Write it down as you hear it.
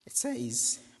It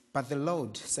says, "But the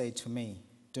Lord said to me,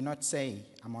 'Do not say,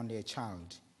 I'm only a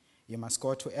child. You must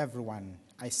go to everyone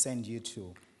I send you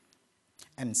to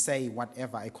and say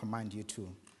whatever I command you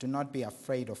to. Do not be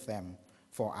afraid of them,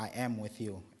 for I am with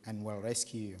you and will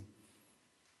rescue you,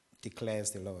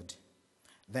 declares the Lord.'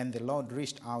 Then the Lord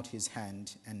reached out his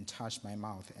hand and touched my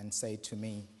mouth and said to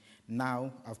me,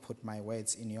 'Now I've put my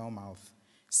words in your mouth.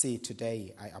 See,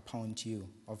 today I appoint you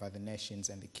over the nations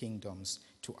and the kingdoms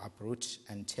to uproot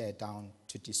and tear down,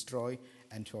 to destroy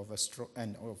and to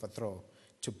overthrow,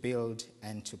 to build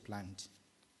and to plant.'"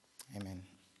 Amen.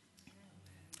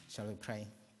 Shall we pray?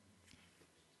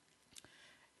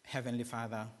 Heavenly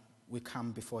Father, we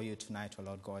come before you tonight, O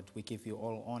Lord God. We give you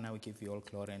all honor, we give you all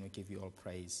glory, and we give you all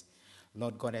praise.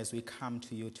 Lord God, as we come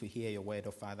to you to hear your word,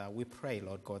 O Father, we pray,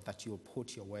 Lord God, that you will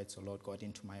put your words, O Lord God,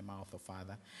 into my mouth, O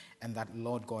Father, and that,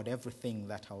 Lord God, everything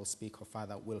that I will speak, O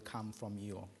Father, will come from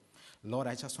you. Lord,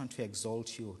 I just want to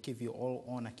exalt you, give you all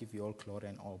honor, give you all glory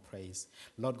and all praise.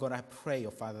 Lord God, I pray, O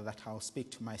Father, that I'll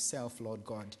speak to myself, Lord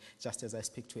God, just as I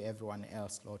speak to everyone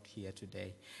else, Lord, here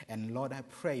today. And Lord, I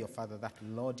pray, O Father, that,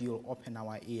 Lord, you'll open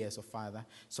our ears, O Father,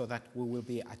 so that we will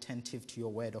be attentive to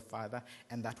your word, O Father,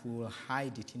 and that we will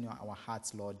hide it in our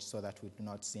hearts, Lord, so that we do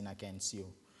not sin against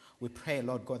you. We pray,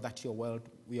 Lord God, that your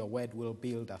word will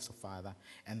build us, O Father,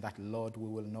 and that, Lord, we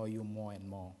will know you more and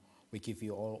more. We give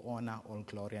you all honor, all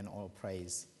glory, and all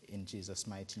praise. In Jesus'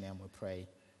 mighty name we pray.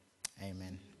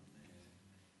 Amen.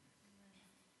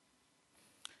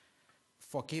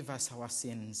 Forgive us our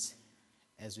sins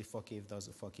as we forgive those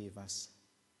who forgive us.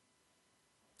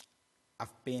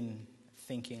 I've been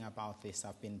thinking about this.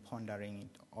 I've been pondering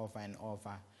it over and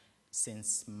over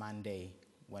since Monday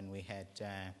when we had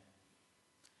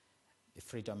the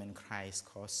Freedom in Christ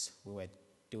course. We were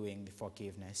doing the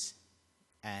forgiveness,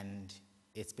 and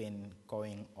it's been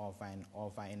going over and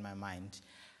over in my mind.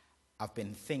 I've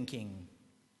been thinking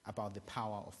about the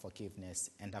power of forgiveness,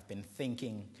 and I've been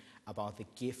thinking about the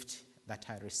gift that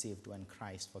I received when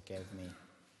Christ forgave me.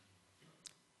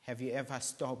 Have you ever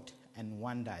stopped and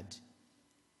wondered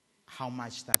how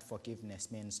much that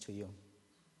forgiveness means to you?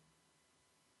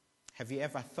 Have you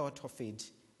ever thought of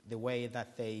it the way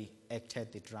that they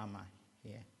acted the drama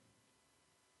here?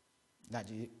 That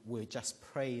we just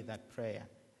pray that prayer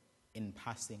in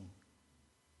passing.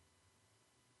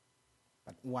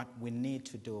 But what we need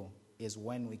to do is,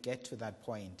 when we get to that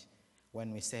point,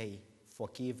 when we say,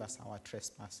 "Forgive us our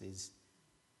trespasses,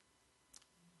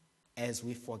 as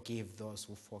we forgive those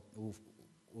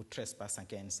who trespass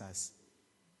against us,"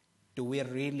 do we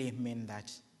really mean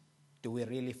that? Do we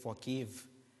really forgive?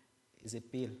 Is it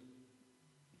Bill?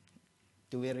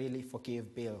 Do we really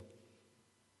forgive Bill?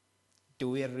 Do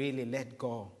we really let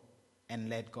go and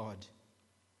let God?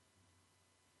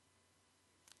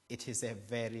 It is a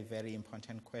very, very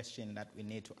important question that we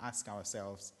need to ask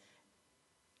ourselves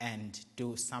and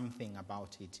do something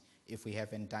about it if we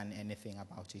haven't done anything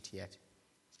about it yet.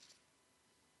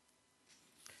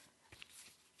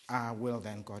 I will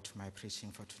then go to my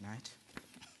preaching for tonight.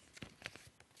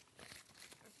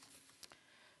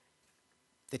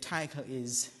 The title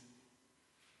is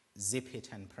 "Zip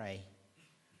It and Pray."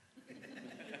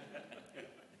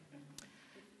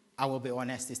 I will be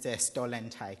honest, it's a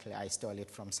stolen title. I stole it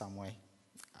from somewhere.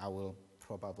 I will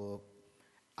probably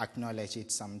acknowledge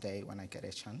it someday when I get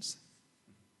a chance.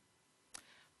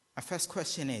 My first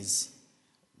question is,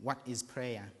 what is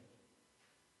prayer?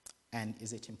 And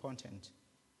is it important?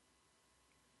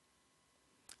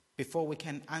 Before we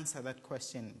can answer that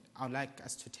question, I would like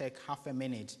us to take half a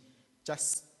minute.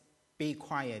 Just be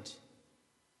quiet.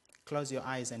 Close your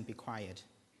eyes and be quiet.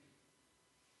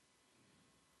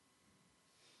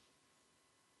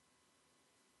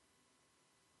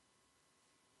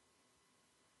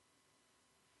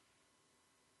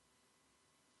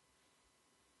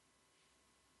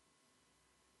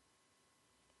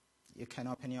 You can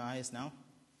open your eyes now.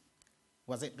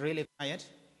 Was it really quiet?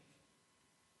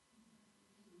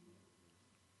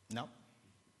 No.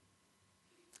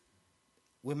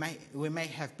 We may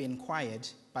have been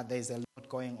quiet, but there's a lot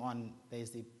going on. There's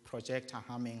the projector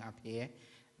humming up here.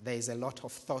 There's a lot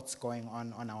of thoughts going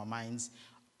on our minds.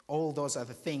 All those are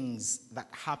the things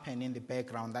that happen in the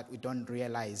background that we don't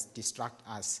realize distract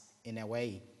us in a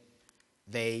way.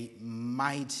 They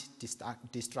might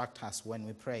distract us when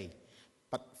we pray.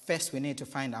 But first we need to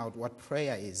find out what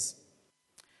prayer is.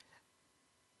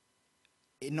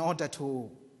 In order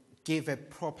to give a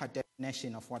proper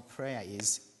definition of what prayer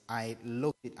is, I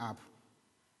looked it up,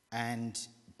 and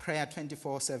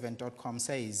prayer247.com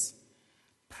says,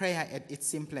 "Prayer at its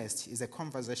simplest is a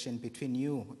conversation between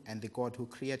you and the God who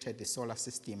created the solar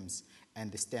systems and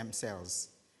the stem cells.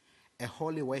 a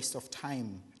holy waste of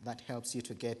time that helps you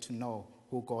to get to know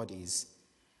who God is,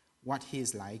 what He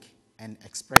is like, and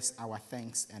express our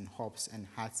thanks and hopes and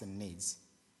hearts and needs.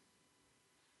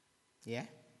 Yeah?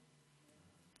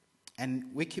 And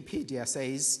Wikipedia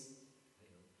says,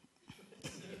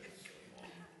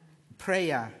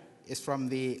 prayer is from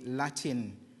the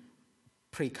Latin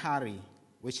precari,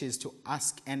 which is to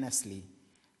ask earnestly,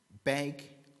 beg,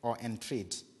 or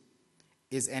entreat,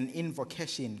 is an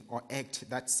invocation or act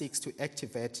that seeks to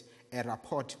activate a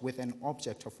rapport with an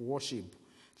object of worship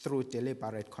through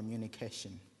deliberate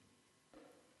communication.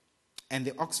 And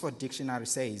the Oxford Dictionary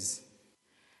says,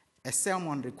 a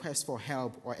sermon request for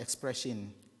help or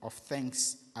expression of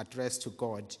thanks addressed to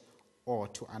God or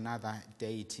to another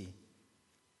deity,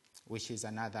 which is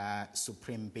another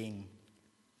supreme being.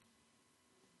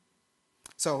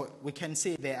 So we can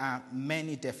see there are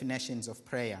many definitions of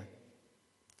prayer,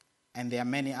 and there are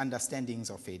many understandings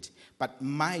of it. But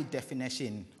my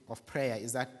definition of prayer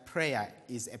is that prayer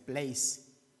is a place.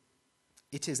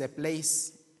 It is a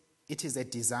place, it is a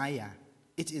desire,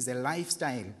 it is a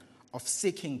lifestyle of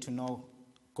seeking to know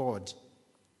God,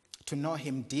 to know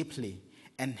Him deeply,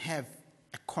 and have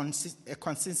a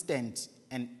consistent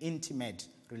and intimate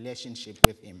relationship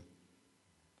with Him.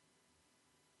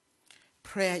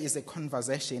 Prayer is a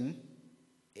conversation,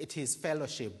 it is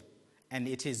fellowship, and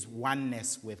it is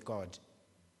oneness with God.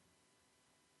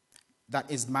 That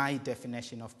is my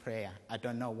definition of prayer. I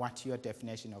don't know what your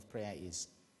definition of prayer is.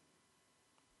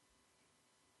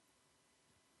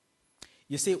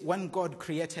 You see, when God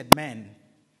created man,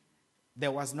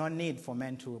 there was no need for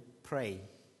man to pray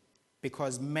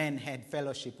because man had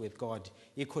fellowship with God.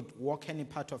 He could walk any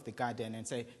part of the garden and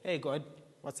say, "Hey God,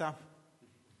 what's up?"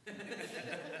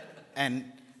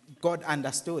 And God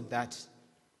understood that,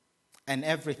 and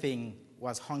everything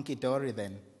was honky-dory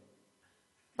then.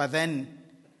 But then,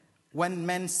 when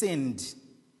man sinned,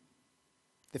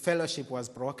 the fellowship was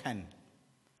broken.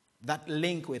 That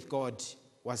link with God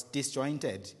was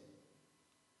disjointed.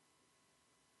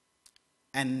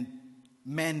 And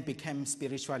man became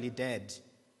spiritually dead,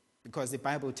 because the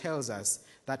Bible tells us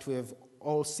that we have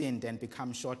all sinned and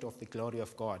become short of the glory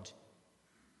of God.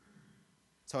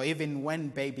 So even when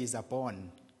babies are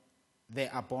born, they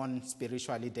are born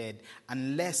spiritually dead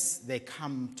unless they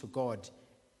come to God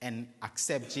and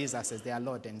accept Jesus as their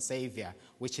Lord and Savior,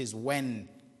 which is when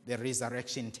the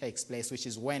resurrection takes place, which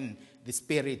is when the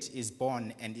spirit is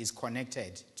born and is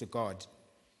connected to God.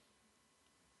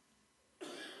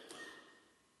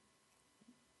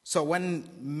 So when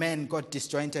man got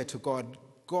disjointed to God,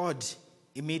 God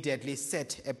immediately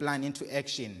set a plan into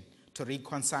action to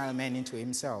reconcile man into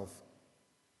Himself.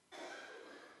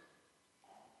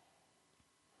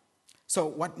 So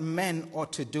what man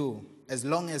ought to do, as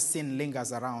long as sin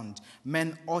lingers around,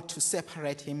 man ought to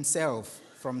separate himself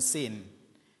from sin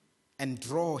and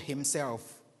draw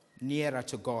himself nearer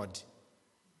to God.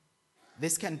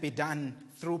 This can be done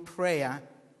through prayer,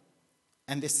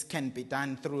 and this can be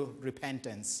done through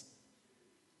repentance.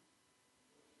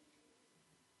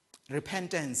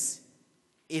 Repentance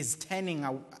is turning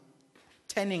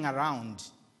around,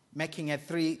 making a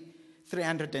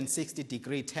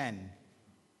 360-degree turn,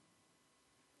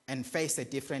 and face a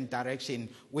different direction,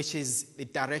 which is the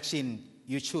direction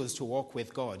you choose to walk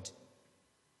with God.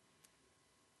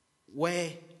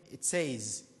 Where it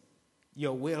says,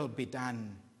 "Your will be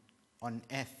done on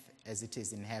earth as it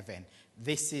is in heaven."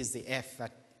 This is the earth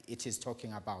that it is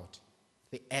talking about.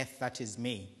 The earth that is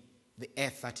me. The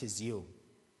earth that is you.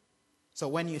 So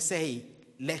when you say,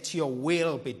 "Let your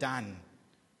will be done,"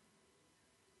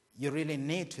 you really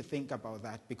need to think about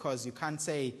that, because you can't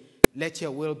say, "Let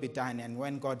your will be done," and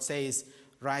when God says,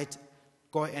 "Right,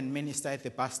 go and minister at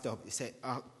the bus stop," you say,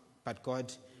 "Oh, but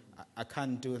God, I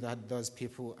can't do that. Those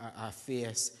people are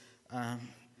fierce.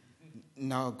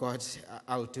 No, God,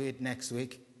 I'll do it next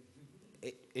week."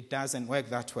 It doesn't work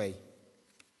that way.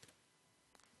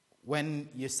 When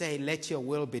you say, "Let your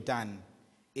will be done,"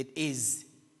 it is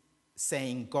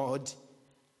saying, "God,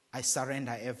 I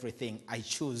surrender everything. I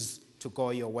choose to go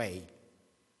your way."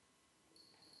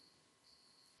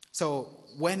 So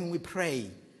when we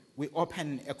pray, we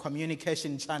open a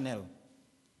communication channel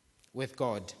with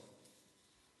God.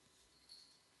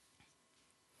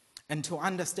 And to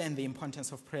understand the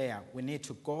importance of prayer, we need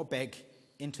to go back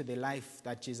into the life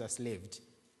that Jesus lived.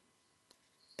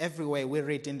 Everywhere we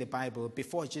read in the Bible,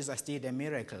 before Jesus did a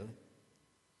miracle,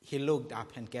 He looked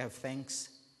up and gave thanks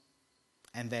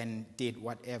and then did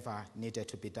whatever needed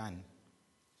to be done.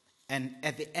 And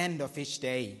at the end of each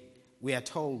day, we are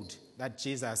told that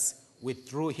Jesus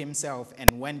withdrew Himself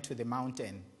and went to the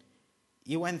mountain.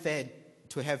 He went there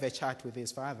to have a chat with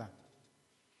His Father.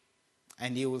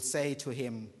 And you will say to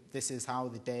him, this is how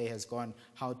the day has gone.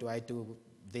 How do I do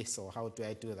this or how do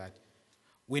I do that?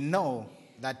 We know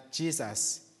that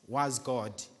Jesus was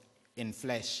God in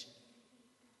flesh.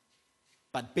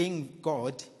 But being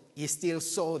God, he still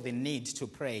saw the need to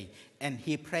pray. And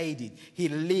he prayed it. He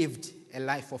lived a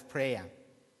life of prayer.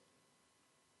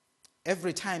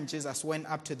 Every time Jesus went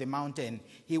up to the mountain,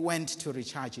 he went to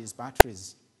recharge his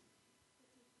batteries.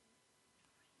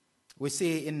 We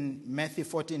see in Matthew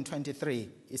 14:23,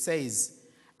 it says,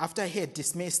 after he had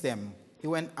dismissed them, he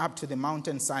went up to the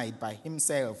mountainside by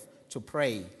himself to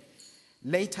pray.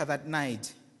 Later that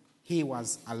night, he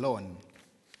was alone.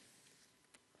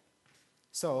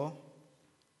 So,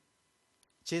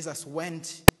 Jesus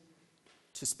went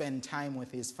to spend time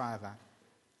with his Father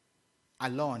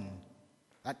alone.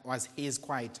 That was his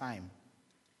quiet time,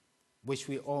 which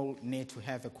we all need to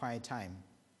have a quiet time.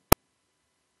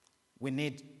 We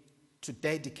need to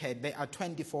dedicate, there are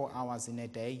 24 hours in a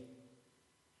day,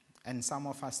 and some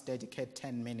of us dedicate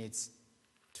 10 minutes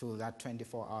to that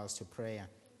 24 hours to prayer.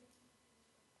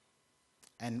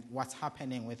 And what's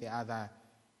happening with the other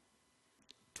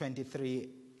 23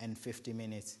 and 50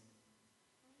 minutes?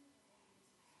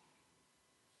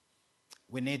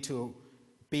 We need to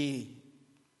be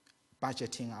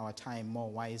budgeting our time more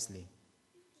wisely.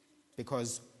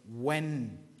 Because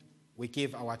when we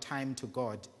give our time to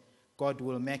God, God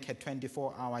will make a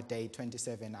 24-hour day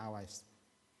 27 hours.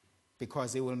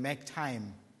 Because he will make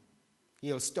time.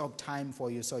 He'll stop time for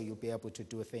you so you'll be able to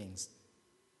do things.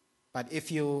 But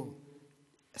if you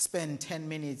spend 10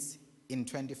 minutes in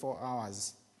 24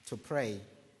 hours to pray,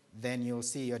 then you'll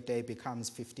see your day becomes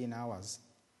 15 hours.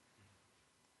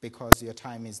 Because your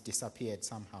time is disappeared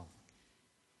somehow.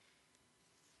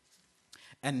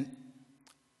 And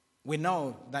we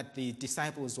know that the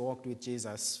disciples walked with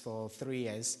Jesus for 3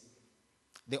 years.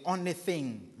 The only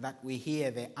thing that we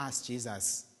hear they asked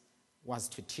Jesus was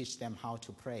to teach them how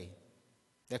to pray.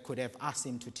 They could have asked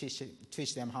him to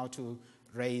teach them how to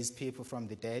raise people from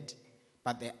the dead,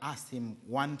 but they asked him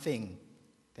one thing.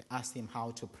 They asked him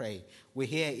how to pray. We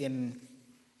hear in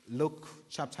Luke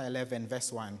chapter 11,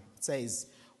 verse 1, it says,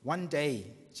 one day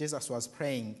Jesus was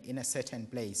praying in a certain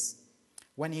place.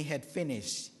 When he had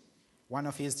finished, one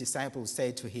of his disciples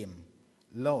said to him,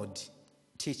 Lord,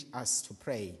 teach us to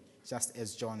pray, just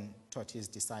as John taught his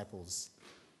disciples.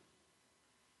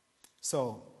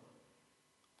 So,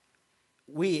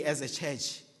 we as a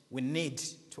church, we need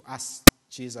to ask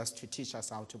Jesus to teach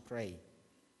us how to pray.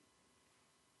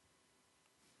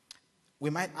 We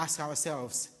might ask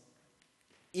ourselves,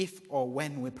 if or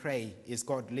when we pray, is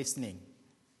God listening?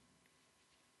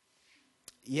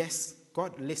 Yes,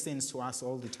 God listens to us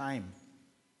all the time.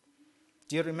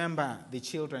 Do you remember the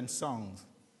children's song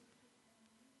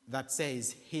that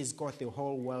says, he's got the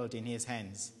whole world in his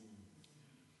hands?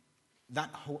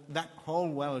 That whole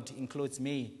world includes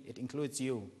me. It includes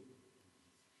you.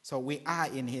 So we are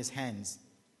in his hands.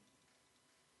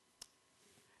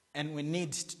 And we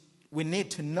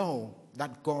need to know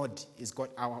that God has got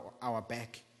our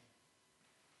back.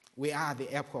 We are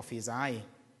the apple of his eye.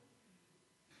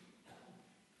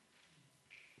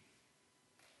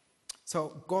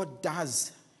 So God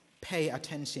does pay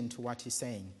attention to what he's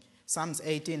saying. Psalms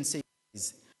 18:6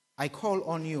 says, I call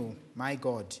on you, my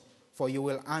God, for you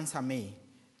will answer me.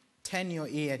 Turn your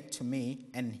ear to me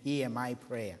and hear my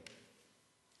prayer.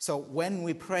 So when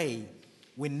we pray,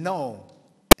 we know,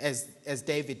 as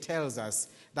David tells us,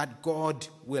 that God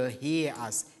will hear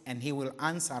us and he will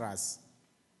answer us.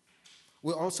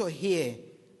 We also hear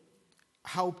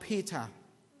how Peter,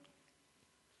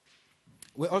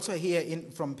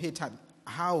 from Peter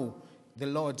how the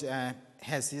Lord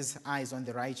has his eyes on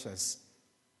the righteous.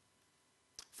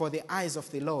 For the eyes of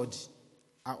the Lord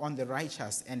are on the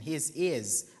righteous, and his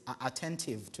ears are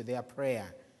attentive to their prayer.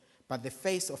 But the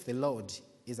face of the Lord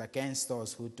is against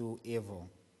those who do evil.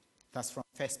 That's from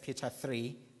 1 Peter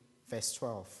 3, verse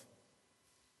 12.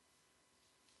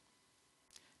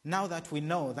 Now that we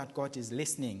know that God is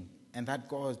listening and that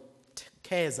God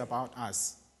cares about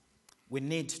us, we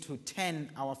need to turn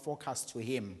our focus to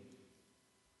him.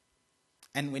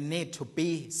 And we need to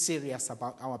be serious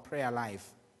about our prayer life.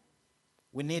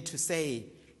 We need to say,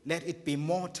 let it be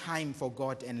more time for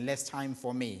God and less time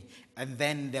for me. And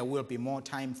then there will be more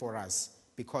time for us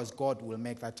because God will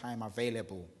make that time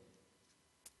available.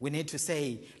 We need to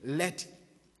say, let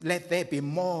there be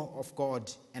more of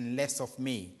God and less of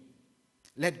me.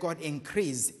 Let God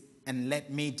increase and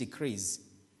let me decrease.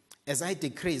 As I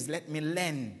decrease, let me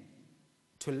learn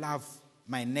to love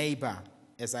my neighbor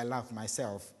as I love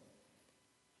myself.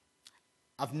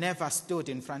 I've never stood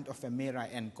in front of a mirror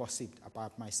and gossiped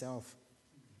about myself.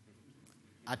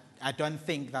 I don't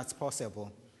think that's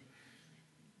possible.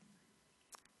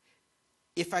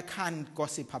 If I can't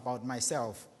gossip about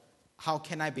myself, how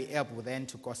can I be able then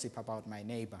to gossip about my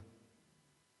neighbor?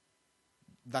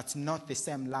 That's not the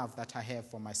same love that I have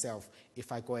for myself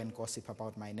if I go and gossip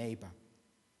about my neighbor.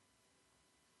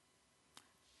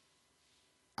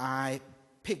 I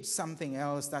picked something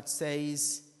else that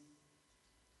says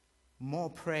more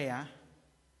prayer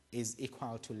is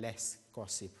equal to less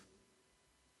gossip.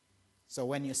 So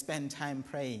when you spend time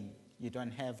praying, you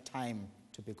don't have time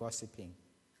to be gossiping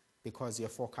because your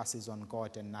focus is on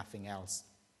God and nothing else.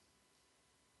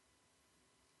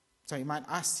 So you might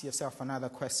ask yourself another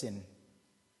question.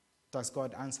 Does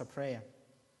God answer prayer?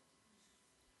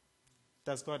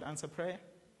 Does God answer prayer?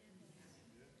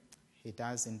 He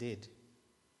does indeed.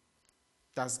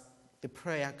 Does the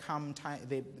prayer come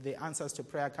the answers to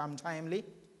prayer come timely?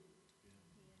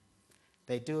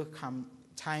 They do come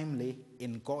timely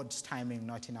in God's timing,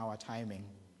 not in our timing.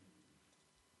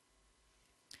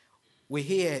 We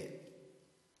hear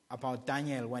about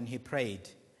Daniel when he prayed.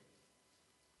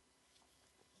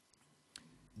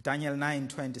 Daniel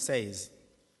 9:20 says,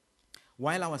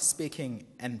 "While I was speaking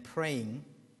and praying,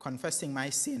 confessing my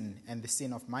sin and the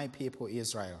sin of my people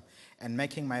Israel, and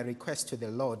making my request to the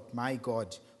Lord my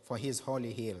God for his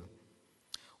holy hill.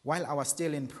 While I was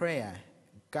still in prayer,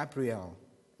 Gabriel,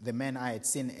 the man I had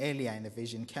seen earlier in the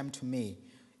vision, came to me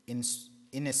in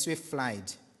a swift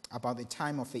flight about the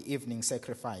time of the evening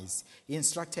sacrifice. He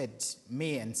instructed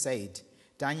me and said,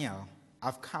 'Daniel,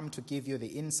 I've come to give you the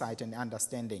insight and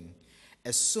understanding.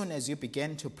 As soon as you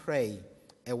began to pray,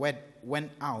 a word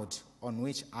went out on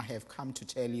which I have come to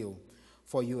tell you,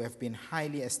 for you have been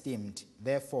highly esteemed.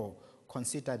 Therefore,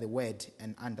 consider the word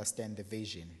and understand the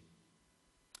vision.'"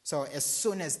 So as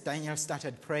soon as Daniel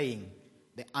started praying,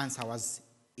 the answer was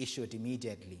issued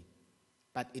immediately.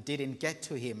 But it didn't get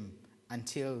to him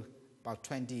until about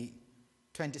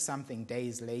 20-something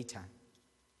days later.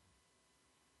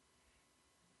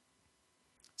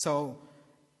 So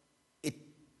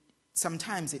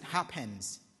sometimes it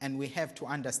happens, and we have to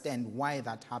understand why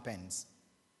that happens.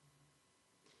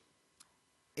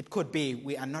 It could be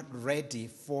we are not ready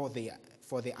for the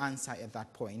answer at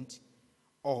that point,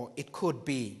 or it could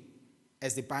be,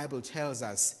 as the Bible tells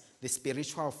us, the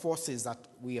spiritual forces that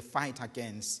we fight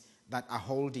against that are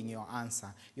holding your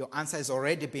answer. Your answer has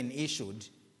already been issued,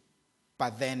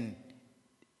 but then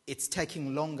it's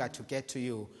taking longer to get to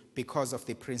you because of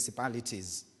the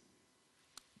principalities.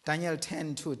 Daniel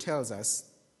 10:2 tells us,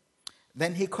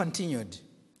 "Then he continued,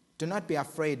 'Do not be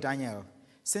afraid, Daniel.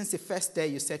 Since the first day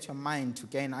you set your mind to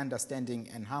gain understanding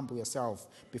and humble yourself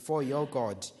before your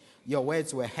God, your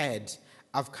words were heard.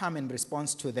 I've come in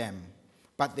response to them.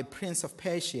 But the prince of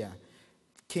Persia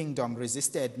kingdom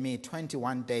resisted me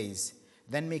 21 days.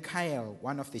 Then Michael,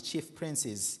 one of the chief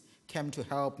princes, came to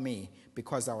help me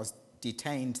because I was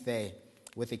detained there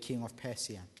with the king of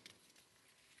Persia.'"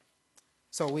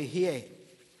 So we hear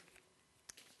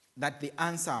that the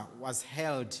answer was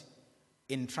held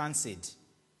in transit.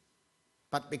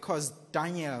 But because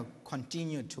Daniel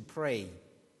continued to pray,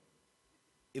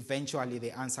 eventually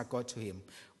the answer got to him.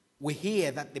 We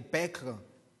hear that the battle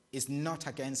is not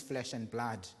against flesh and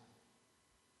blood,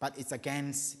 but it's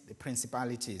against the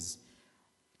principalities.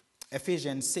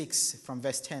 Ephesians 6 from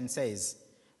verse 10 says,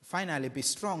 "Finally, be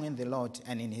strong in the Lord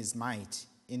and in his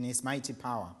mighty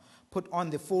power. Put on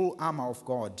the full armor of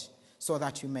God, so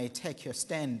that you may take your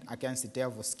stand against the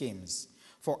devil's schemes.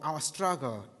 For our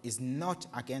struggle is not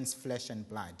against flesh and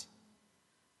blood."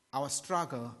 Our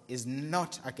struggle is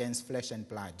not against flesh and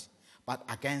blood, but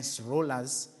against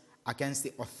rulers, against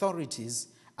the authorities,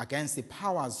 against the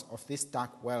powers of this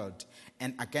dark world,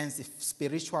 and against the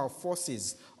spiritual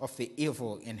forces of the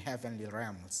evil in heavenly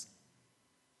realms.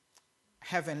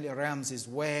 Heavenly realms is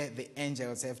where the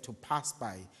angels have to pass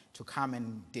by to come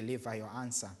and deliver your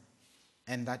answer.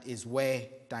 And that is where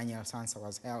Daniel's answer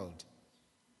was held.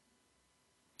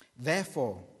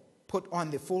 "Therefore, put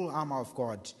on the full armor of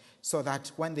God, so that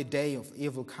when the day of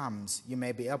evil comes, you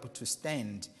may be able to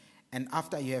stand. And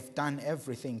after you have done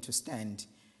everything to stand,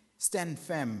 stand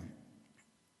firm.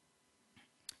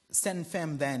 Stand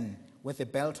firm then, with the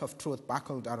belt of truth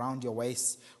buckled around your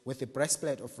waist, with the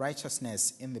breastplate of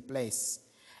righteousness in the place,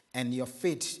 and your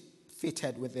feet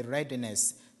fitted with the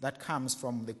readiness that comes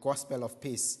from the gospel of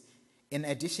peace. In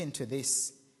addition to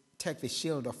this, take the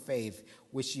shield of faith,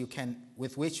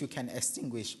 with which you can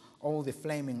extinguish all the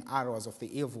flaming arrows of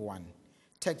the evil one.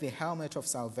 Take the helmet of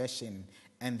salvation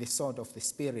and the sword of the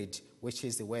Spirit, which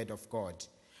is the word of God."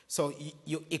 So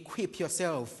you equip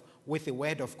yourself with the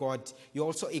word of God. You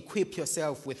also equip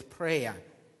yourself with prayer.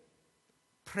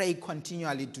 Pray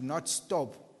continually. Do not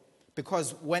stop,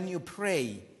 Because when you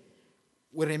pray,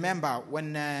 we remember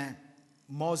when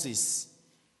Moses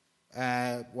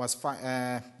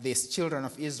these children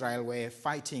of Israel were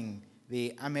fighting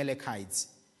the Amalekites,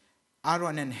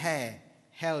 Aaron and Hur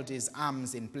held his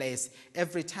arms in place.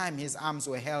 Every time his arms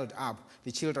were held up,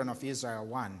 the children of Israel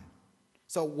won.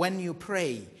 So when you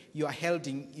pray, you are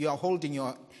holding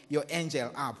your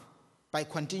angel up. By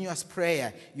continuous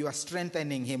prayer, you are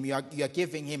strengthening him. You are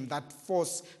giving him that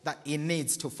force that he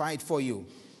needs to fight for you.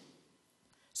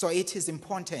 So it is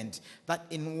important that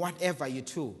in whatever you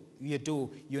do,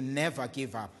 you never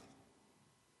give up.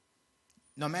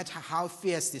 No matter how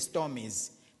fierce the storm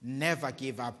is, never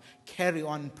give up. Carry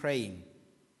on praying.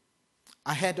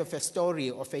 I heard of a story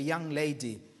of a young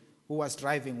lady who was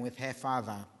driving with her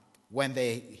father when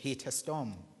they hit a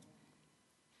storm.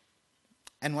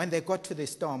 And when they got to the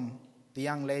storm, the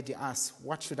young lady asked,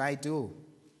 "What should I do?"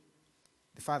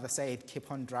 The father said,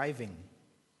 "Keep on driving."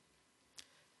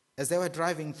 As they were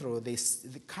driving through,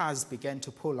 the cars began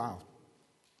to pull out.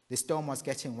 The storm was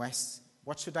getting worse.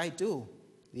 "What should I do?"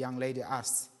 the young lady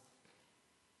asked.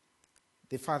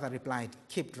 The father replied,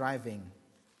 "Keep driving."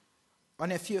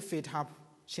 On a few feet up,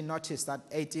 she noticed that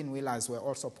 18-wheelers were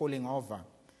also pulling over.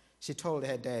 She told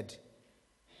her dad,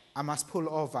 "I must pull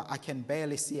over. I can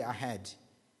barely see ahead.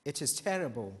 It is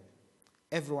terrible.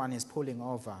 Everyone is pulling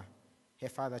over." Her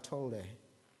father told her,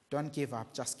 "Don't give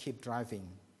up, just keep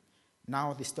driving."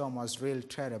 Now the storm was really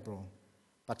terrible,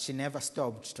 but she never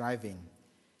stopped driving.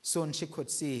 Soon she could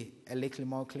see a little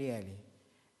more clearly,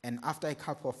 and after a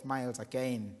couple of miles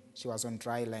again, she was on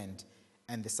dry land,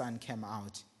 and the sun came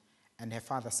out, and her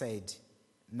father said,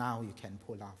 "Now you can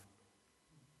pull off."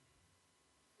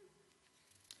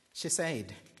 She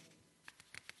said,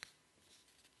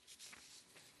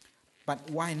 "But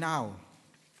why now?"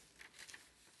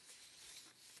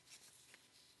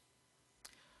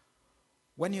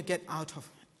 When you get out,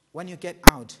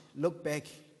 look back.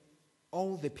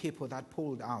 All the people that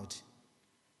pulled out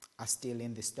are still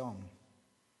in the storm.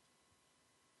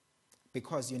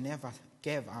 Because you never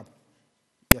gave up,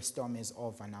 your storm is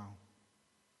over now.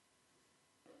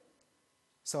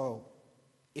 So,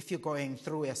 if you're going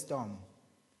through a storm,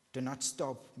 do not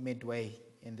stop midway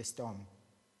in the storm.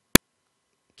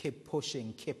 Keep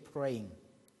pushing, keep praying.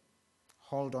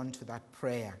 Hold on to that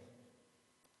prayer.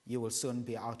 You will soon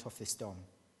be out of the storm.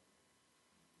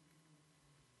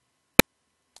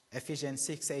 Ephesians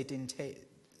 6:18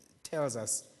 tells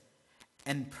us,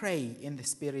 "And pray in the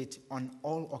Spirit on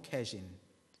all occasions,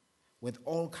 with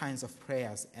all kinds of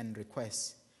prayers and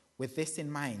requests. With this in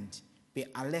mind, be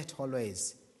alert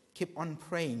always. Keep on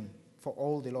praying for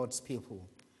all the Lord's people.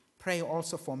 Pray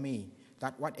also for me,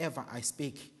 that whatever I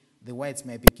speak, the words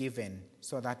may be given,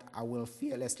 so that I will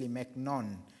fearlessly make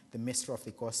known the mystery of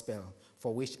the gospel,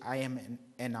 for which I am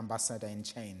an ambassador in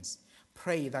chains.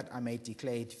 Pray that I may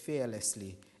declare it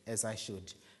fearlessly as I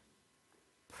should."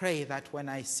 Pray that when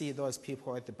I see those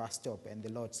people at the bus stop and the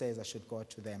Lord says I should go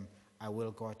to them, I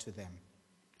will go to them.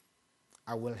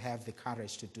 I will have the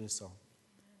courage to do so.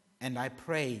 And I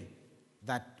pray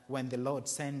that when the Lord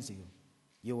sends you,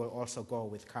 you will also go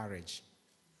with courage.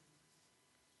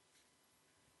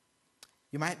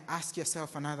 You might ask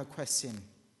yourself another question.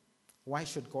 Why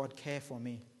should God care for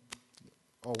me?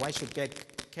 Or why should God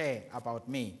care about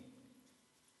me?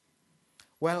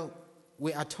 Well,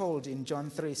 we are told in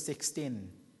John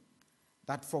 3:16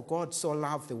 that for God so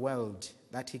loved the world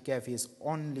that he gave his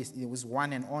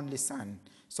one and only Son,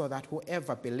 so that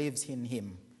whoever believes in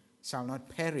him shall not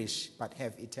perish but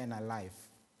have eternal life.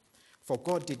 For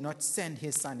God did not send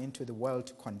his Son into the world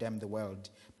to condemn the world,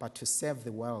 but to save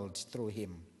the world through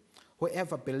him.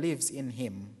 Whoever believes in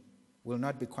him will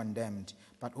not be condemned,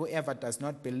 but whoever does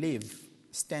not believe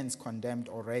stands condemned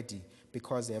already,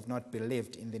 because they have not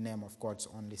believed in the name of God's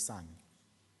only Son.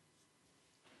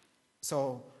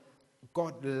 So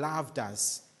God loved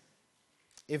us.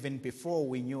 Even before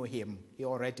we knew him, he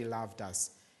already loved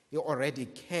us. He already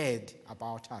cared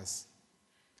about us.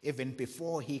 Even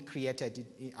before he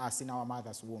created us in our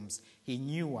mother's wombs, he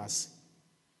knew us,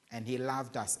 and he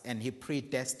loved us, and he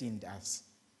predestined us.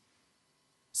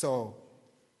 So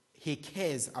he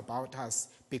cares about us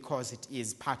because it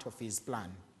is part of his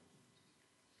plan.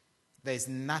 There's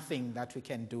nothing that we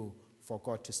can do for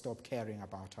God to stop caring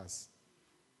about us.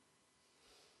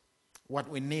 What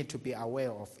we need to be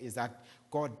aware of is that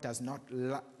God does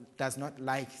not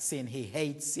like sin. He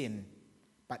hates sin,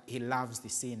 but he loves the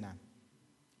sinner.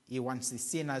 He wants the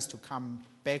sinners to come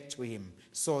back to him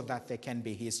so that they can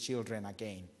be his children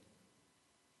again.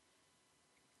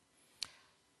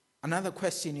 Another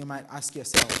question you might ask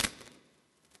yourself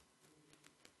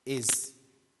is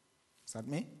that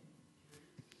me?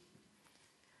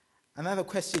 Another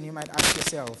question you might ask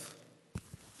yourself: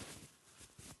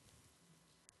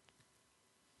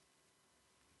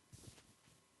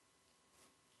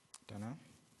 don't know.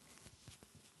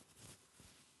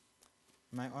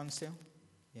 Am I on still?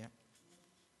 Yeah.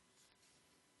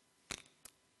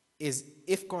 Is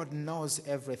if God knows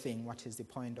everything, what is the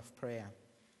point of prayer?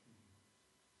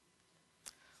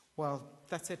 Well,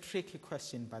 that's a tricky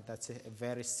question, but that's a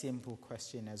very simple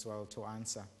question as well to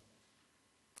answer.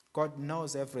 God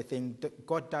knows everything.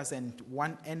 God doesn't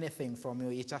want anything from you.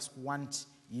 He just wants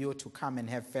you to come and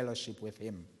have fellowship with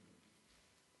him.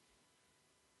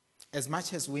 As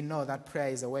much as we know that prayer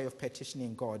is a way of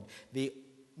petitioning God, the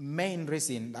main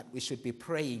reason that we should be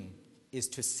praying is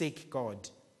to seek God.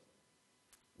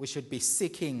 We should be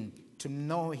seeking to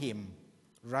know him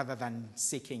rather than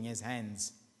seeking his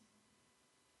hands.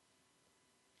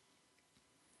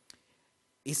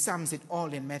 He sums it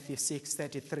all in Matthew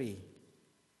 6:33,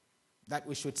 that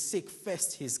we should seek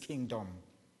first his kingdom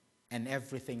and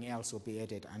everything else will be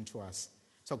added unto us.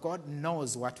 So God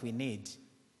knows what we need.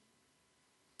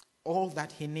 All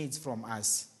that he needs from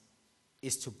us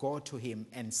is to go to him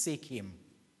and seek him,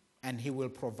 and he will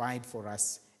provide for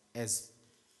us as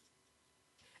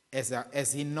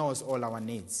he knows all our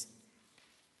needs.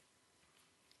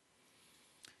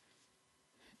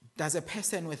 Does a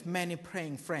person with many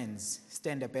praying friends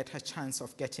stand a better chance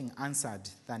of getting answered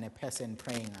than a person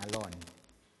praying alone?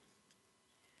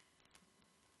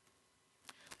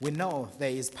 We know there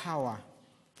is power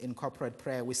in corporate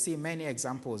prayer. We see many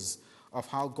examples of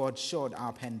how God showed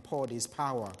up and poured his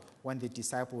power when the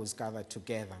disciples gathered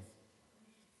together.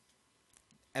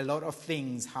 A lot of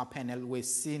things happen, and we've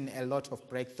seen a lot of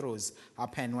breakthroughs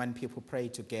happen when people pray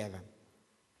together.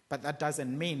 But that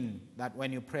doesn't mean that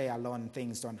when you pray alone,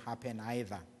 things don't happen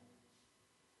either.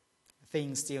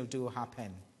 Things still do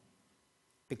happen.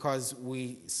 Because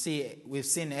we've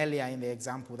seen earlier in the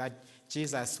example that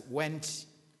Jesus went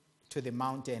to the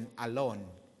mountain alone.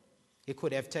 He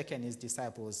could have taken his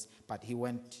disciples, but he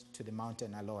went to the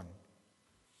mountain alone.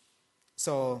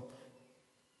 So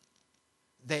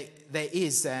there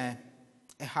is a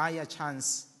higher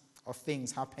chance of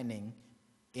things happening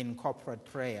in corporate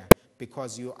prayer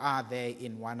because you are there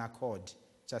in one accord,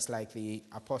 just like the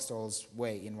apostles were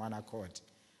in one accord.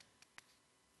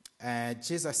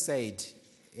 Jesus said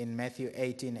in Matthew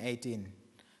 18:18,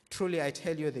 "Truly I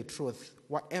tell you the truth,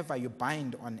 whatever you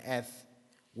bind on earth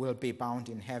will be bound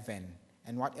in heaven,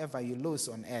 and whatever you loose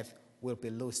on earth will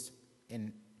be loosed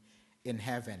in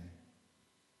heaven."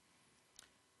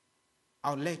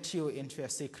 I'll let you into a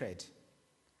secret.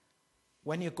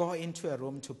 When you go into a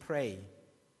room to pray,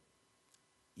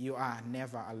 you are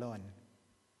never alone.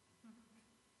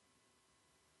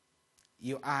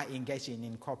 You are engaging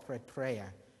in corporate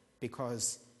prayer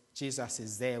because Jesus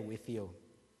is there with you.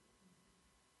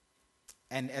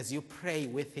 And as you pray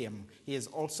with him, he is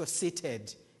also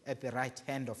seated at the right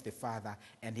hand of the Father,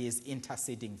 and he is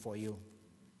interceding for you.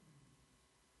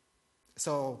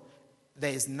 So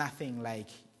there is nothing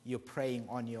like you praying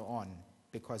on your own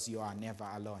because you are never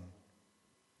alone.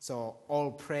 So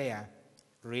all prayer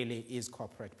really is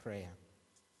corporate prayer.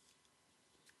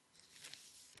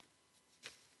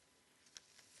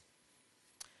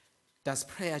 Does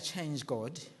prayer change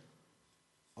God,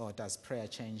 or does prayer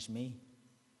change me?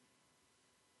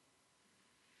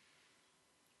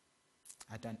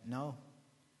 I don't know,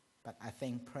 but I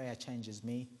think prayer changes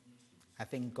me. I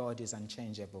think God is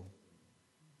unchangeable.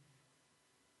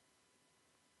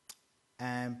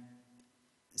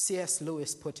 C.S.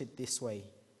 Lewis put it this way: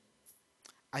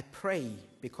 I pray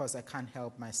because I can't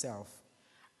help myself.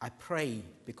 I pray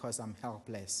because I'm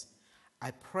helpless.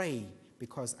 I pray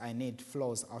because I need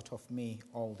flows out of me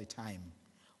all the time,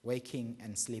 waking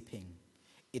and sleeping.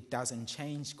 It doesn't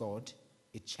change God,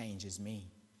 it changes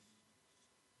me.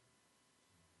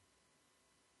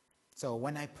 So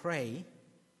when I pray,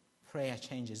 prayer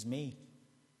changes me.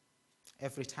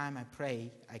 Every time I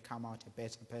pray, I come out a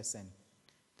better person.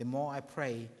 The more I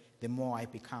pray, the more I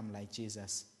become like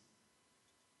Jesus.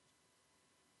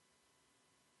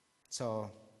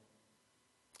 So,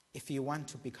 if you want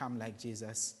to become like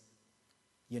Jesus,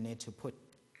 you need to put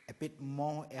a bit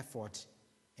more effort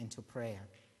into prayer.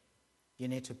 You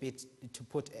need to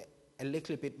put a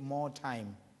little bit more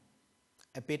time,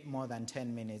 a bit more than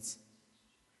 10 minutes.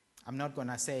 I'm not going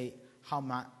to say how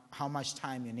much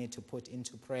time you need to put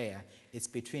into prayer. It's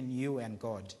between you and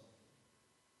God.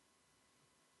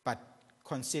 But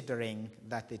considering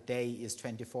that the day is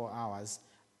 24 hours,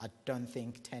 I don't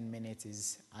think 10 minutes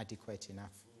is adequate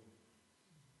enough.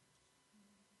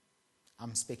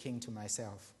 I'm speaking to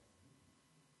myself.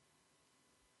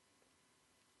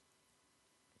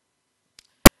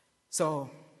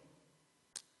 So,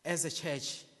 As a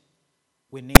church,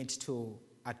 we need to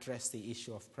address the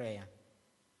issue of prayer.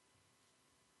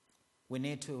 We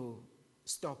need to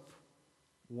stop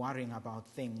worrying about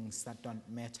things that don't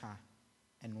matter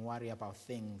and worry about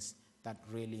things that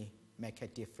really make a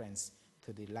difference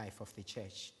to the life of the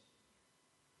church.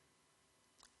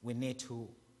 We need to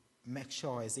make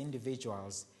sure as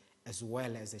individuals as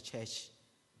well as a church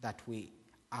that we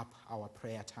up our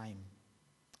prayer time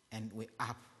and we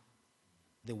up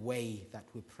the way that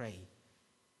we pray.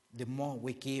 The more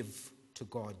we give to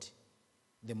God,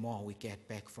 the more we get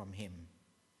back from Him.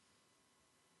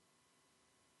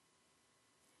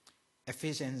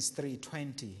 Ephesians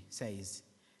 3:20 says,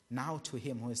 "Now to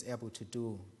Him who is able to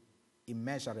do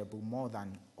immeasurable more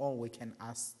than all we can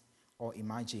ask or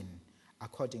imagine,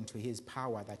 according to His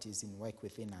power that is in work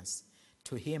within us.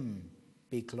 To Him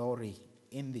be glory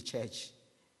in the church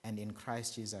and in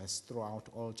Christ Jesus throughout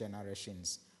all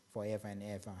generations, forever and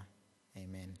ever.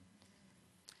 Amen."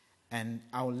 And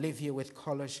I'll leave you with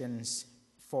Colossians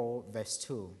 4 verse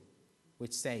 2,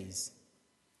 which says,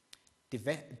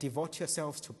 "Devote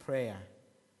yourselves to prayer,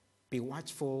 be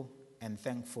watchful and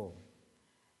thankful,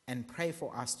 and pray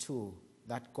for us too,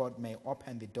 that God may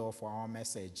open the door for our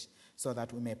message, so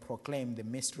that we may proclaim the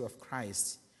mystery of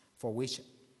Christ, for which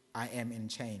I am in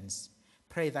chains.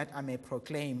 Pray that I may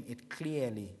proclaim it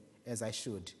clearly as I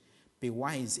should. Be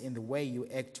wise in the way you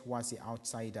act towards the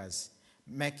outsiders.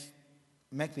 Make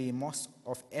the most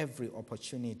of every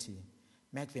opportunity.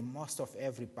 Make the most of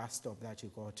every bus stop that you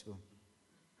go to.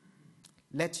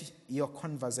 Let your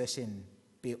conversation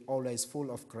be always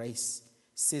full of grace,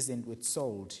 seasoned with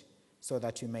salt, so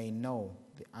that you may know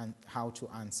how to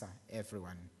answer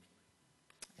everyone."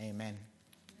 Amen.